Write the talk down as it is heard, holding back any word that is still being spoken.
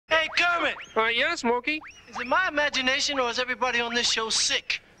Kermit! Yeah, Smokey? Is it my imagination or is everybody on this show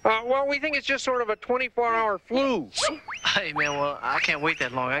sick? Well, we think it's just sort of a 24-hour flu. Hey, man, well, I can't wait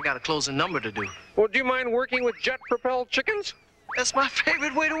that long. I got a closing number to do. Well, do you mind working with jet-propelled chickens? That's my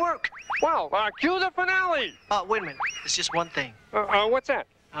favorite way to work. Well, cue the finale. Wait a minute. It's just one thing. What's that?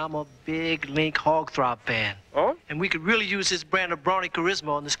 I'm a big Link Hogthrob fan. Oh? And we could really use his brand of brawny charisma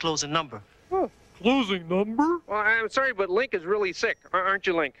on this closing number. Oh. Closing number? Well, I'm sorry, but Link is really sick. Aren't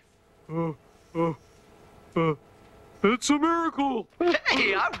you, Link? It's a miracle.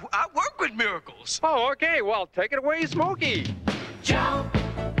 Hey, I work with miracles. Oh, okay. Well, take it away, Smokey. Jump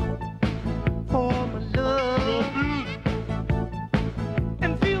for my love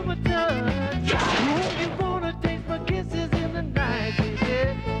and feel my touch. Jump. You wanna taste my kisses in the night,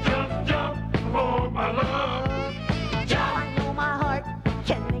 baby. Jump, jump for my love. Jump. I know my heart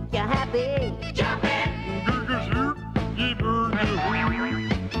can make you happy. Jump in.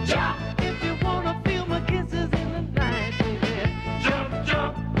 Jump if you wanna feel my kisses in the night, baby. Jump,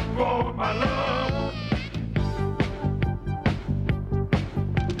 jump for my love.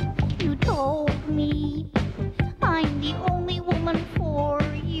 You told me I'm the only woman for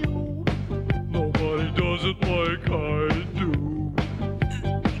you. Nobody does it like I do.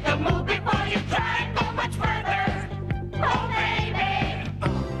 The move before you try to go much further. Oh, baby.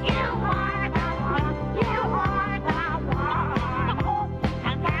 You are the one. You are the one.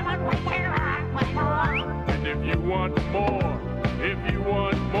 And never break your heart when more. And if you want more,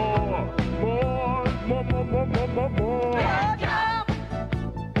 more. Jump.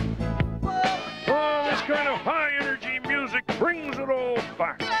 Oh, this kind of high-energy music brings it all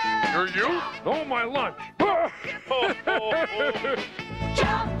back. You're you? No, my lunch.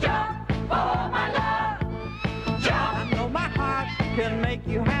 Jump, jump for my love. Jump. I know my heart can make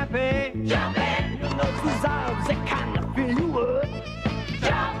you happy. Jump in. You know these arms that kind of fill you up.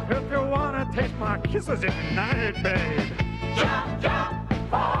 Jump. If you wanna taste my kisses in the night, babe. Jump, jump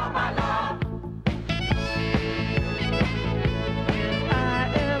for my love. When I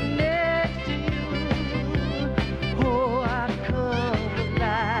am next to you, oh, I come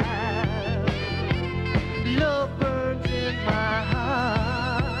alive. Love burns in my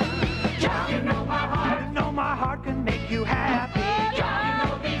heart. Jump. You know my heart. You know my heart can make you happy. Jump. You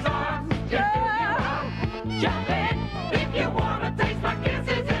know these arms can fill you up. Jump in if you wanna taste my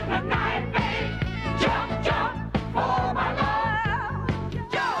kisses in the night, babe. Jump, jump for my love.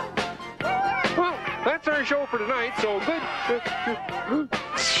 Jump. Well, that's our show for tonight, so good